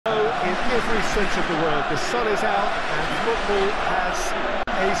every sense of the word. The sun is out and football has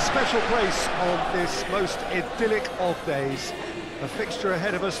a special place on this most idyllic of days. A fixture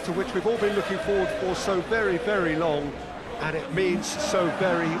ahead of us to which we've all been looking forward for so very, very long, and it means so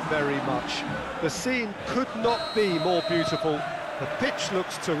very, very much. The scene could not be more beautiful. The pitch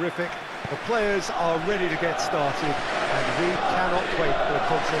looks terrific. The players are ready to get started, and we cannot wait for the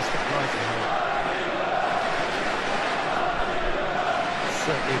contest that lies ahead.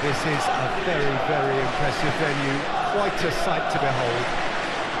 Certainly this is a very, very impressive venue, quite a sight to behold.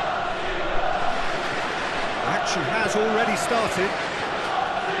 Action has already started.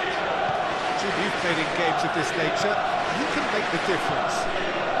 Jim, you've played in games of this nature. Who can make the difference?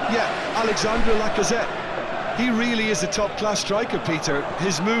 Yeah, Alexandre Lacazette. He really is a top-class striker, Peter.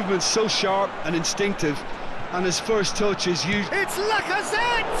 His movement's so sharp and instinctive, and his first touch is usually... It's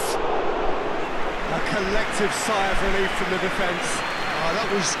Lacazette! A collective sigh of relief from the defence. Oh,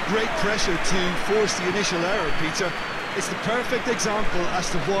 that was great pressure to force the initial error, Peter. It's the perfect example as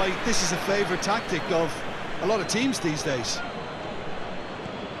to why this is a favourite tactic of a lot of teams these days.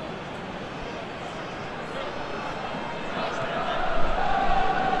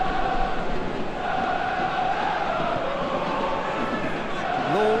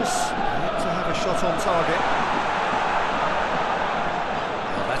 To have a shot on target.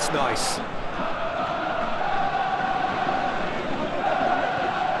 Oh, that's nice.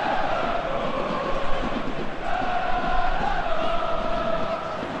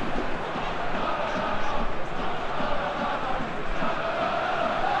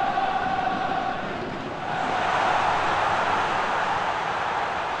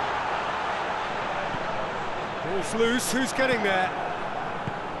 Ball's loose, who's getting there?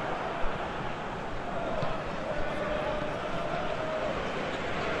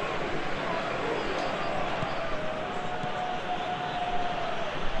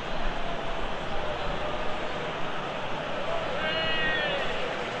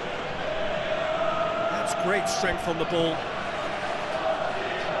 Great strength on the ball.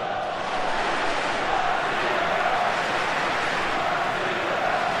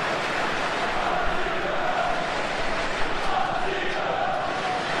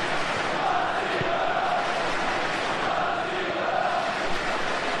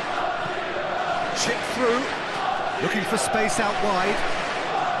 Chip through, looking for space out wide.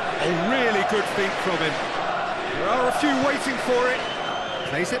 A really good feat from him. There are a few waiting for it.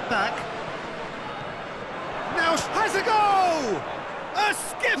 Plays it back. Now has a goal! A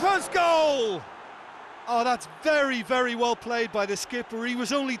skipper's goal! Oh, that's very, very well played by the skipper. He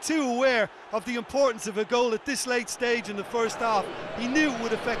was only too aware of the importance of a goal at this late stage in the first half. He knew it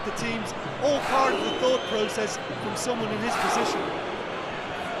would affect the teams, all part of the thought process from someone in his position.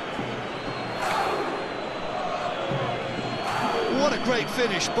 What a great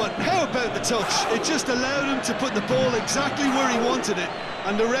finish, but how about the touch? It just allowed him to put the ball exactly where he wanted it,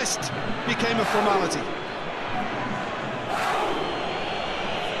 and the rest became a formality.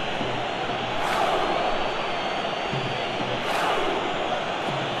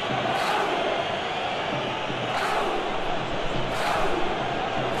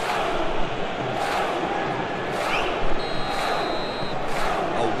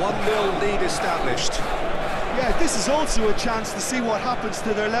 A 1-0 lead established. Yeah, this is also a chance to see what happens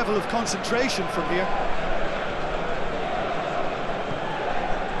to their level of concentration from here.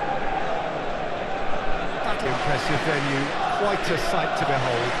 Impressive venue, quite a sight to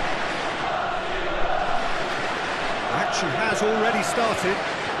behold. Action has already started.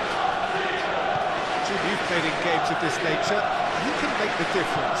 Jim, you've played in games of this nature. Who can make the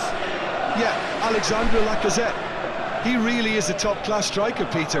difference? Yeah, Alexandre Lacazette. He really is a top-class striker,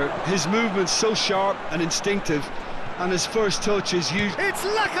 Peter. His movement's so sharp and instinctive, and his first touch is usually... It's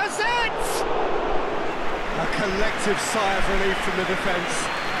Lacazette! A collective sigh of relief from the defence.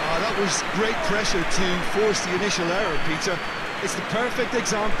 Oh, that was great pressure to force the initial error, Peter. It's the perfect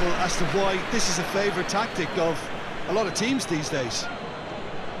example as to why this is a favourite tactic of a lot of teams these days.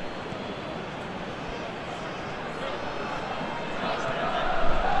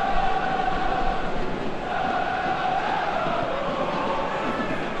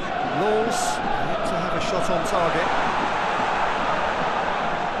 To have a shot on target.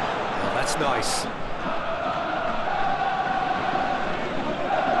 Oh, that's nice.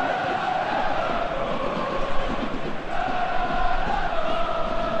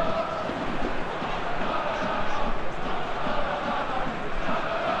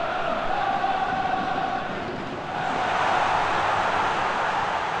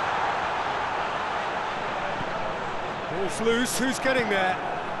 Ball's loose, who's getting there?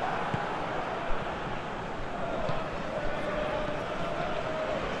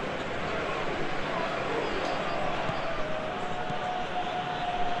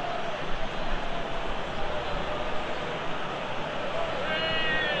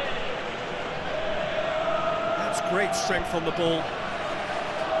 great strength on the ball.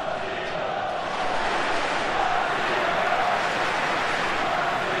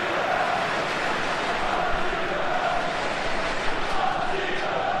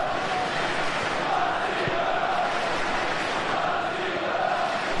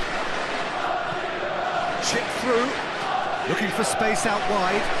 Chip through, looking for space out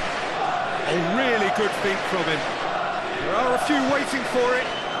wide. A really good feat from him. There are a few waiting for it.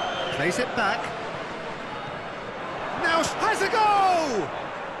 Plays it back. Now has a goal!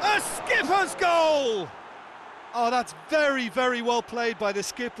 A skipper's goal! Oh, that's very, very well played by the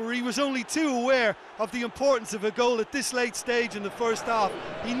skipper. He was only too aware of the importance of a goal at this late stage in the first half.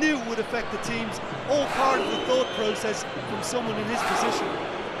 He knew it would affect the teams, all part of the thought process from someone in his position.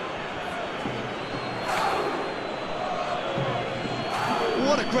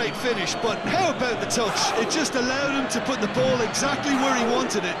 What a great finish, but how about the touch? It just allowed him to put the ball exactly where he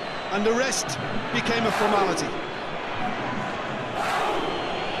wanted it, and the rest became a formality.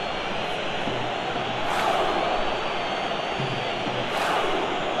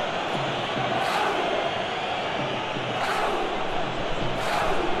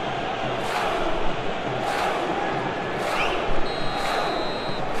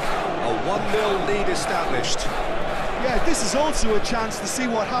 A 1-0 lead established. Yeah, this is also a chance to see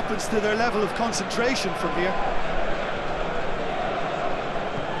what happens to their level of concentration from here.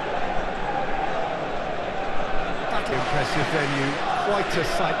 Impressive venue, quite a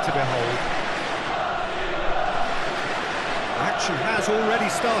sight to behold. Action has already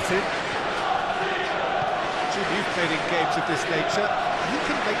started. Jim, you've played in games of this nature. Who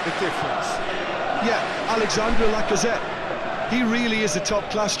can make the difference? Yeah, Alexandre Lacazette. He really is a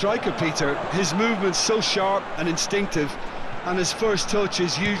top-class striker, Peter. His movement's so sharp and instinctive, and his first touch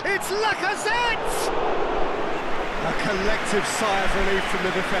is usually... It's Lacazette! A collective sigh of relief from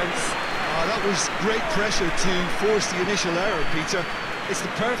the defence. Oh, that was great pressure to force the initial error, Peter. It's the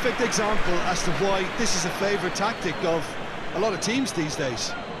perfect example as to why this is a favourite tactic of a lot of teams these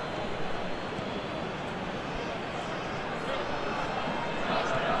days.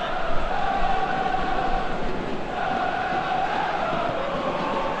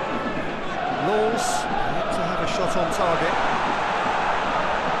 Look to have a shot on target.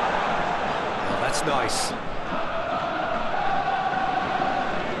 Oh, that's nice.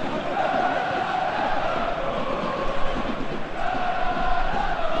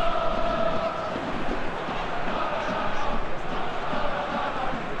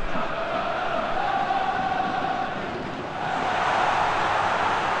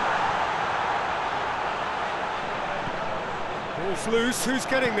 Ball's loose, who's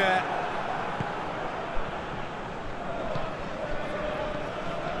getting there?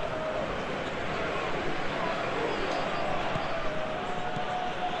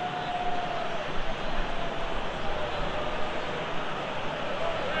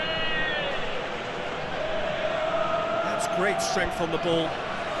 Great strength on the ball.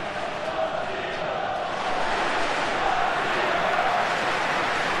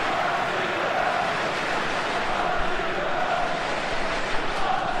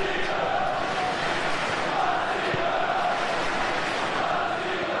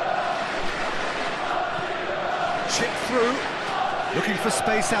 Chip through, looking for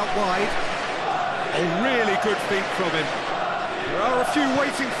space out wide. A really good feat from him. There are a few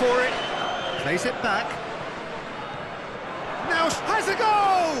waiting for it. Plays it back. Now has a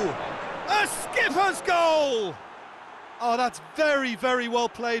goal! A skipper's goal! Oh, that's very, very well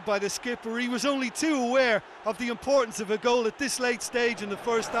played by the skipper. He was only too aware of the importance of a goal at this late stage in the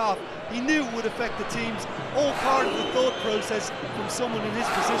first half. He knew it would affect the teams, all part of the thought process from someone in his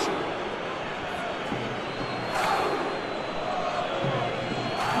position.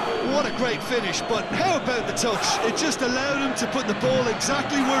 What a great finish, but how about the touch? It just allowed him to put the ball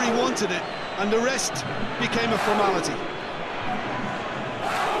exactly where he wanted it, and the rest became a formality.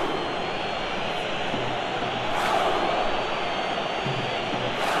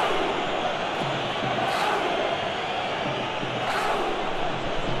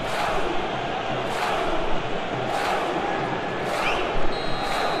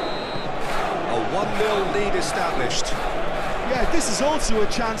 A 1-0 lead established. Yeah, this is also a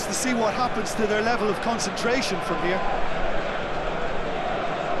chance to see what happens to their level of concentration from here.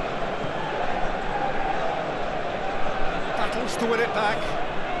 Battles to win it back.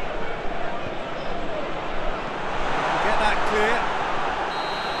 Get that clear.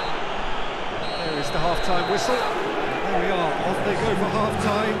 There is the half-time whistle. There we are, off they go for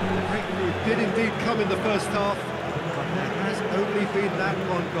half-time. The breakthrough did indeed come in the first half, but there has only been that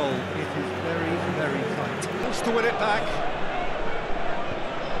one goal. It is very, very tight. Wants to win it back.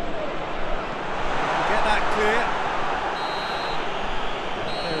 Get that clear.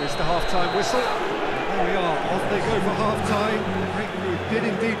 half-time whistle. There we are, off they go for half-time. Breakthrough did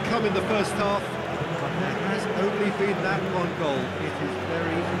indeed come in the first half, but there has only been that one goal. It is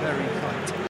very, very tight.